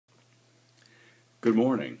Good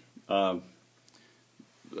morning. A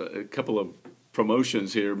couple of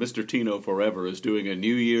promotions here. Mr. Tino Forever is doing a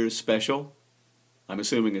New Year's special. I'm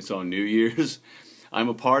assuming it's on New Year's. I'm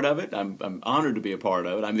a part of it. I'm honored to be a part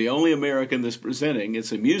of it. I'm the only American that's presenting.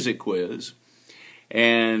 It's a music quiz,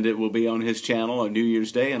 and it will be on his channel on New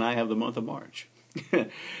Year's Day, and I have the month of March.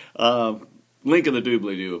 Link in the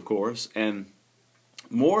doobly-doo, of course, and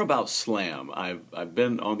more about slam. I've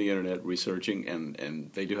been on the internet researching,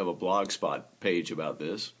 and they do have a blogspot page about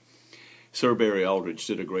this. Sir Barry Aldridge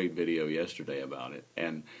did a great video yesterday about it,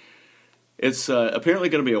 and it's apparently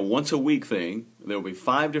going to be a once-a-week thing. There will be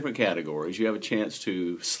 5 different categories. You have a chance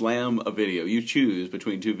to slam a video. You choose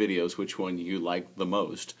between 2 videos which one you like the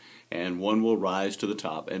most, and one will rise to the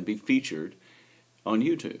top and be featured on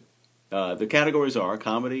YouTube. The categories are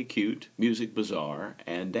comedy, cute, music, bizarre,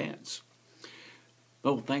 and dance.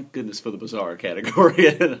 Oh, thank goodness for the bizarre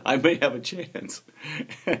category. I may have a chance.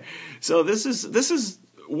 So this is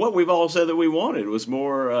what we've all said that we wanted. It was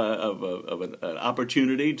more of an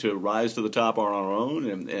opportunity to rise to the top on our own,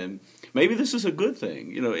 and maybe this is a good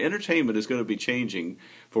thing. You know, entertainment is going to be changing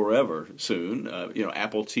forever soon. You know,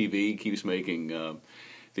 Apple TV keeps making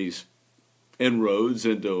these inroads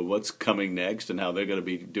into what's coming next and how they're going to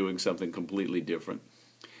be doing something completely different.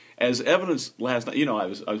 As evidenced last night, you know, I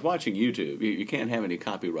was watching YouTube. You can't have any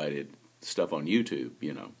copyrighted stuff on YouTube,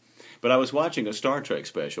 you know. But I was watching a Star Trek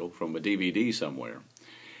special from a DVD somewhere.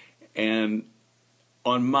 And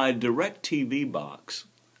on my DirecTV box,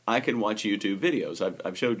 I can watch YouTube videos.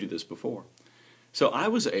 I've showed you this before. So I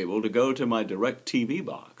was able to go to my DirecTV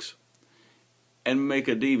box and make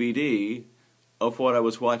a DVD of what I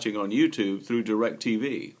was watching on YouTube through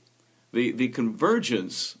DirecTV. The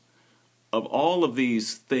convergence of all of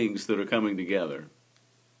these things that are coming together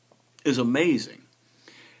is amazing.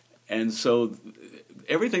 And so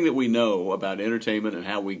everything that we know about entertainment and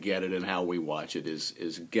how we get it and how we watch it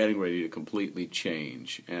is getting ready to completely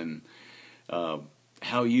change. And how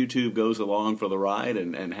YouTube goes along for the ride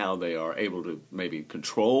and how they are able to maybe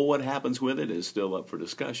control what happens with it is still up for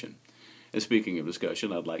discussion. And speaking of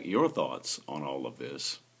discussion, I'd like your thoughts on all of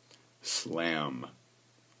this. Slam.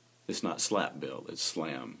 It's not slap, Bill. It's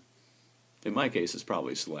slam. In my case, it's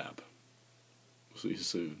probably slap. See you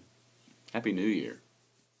soon. Happy New Year.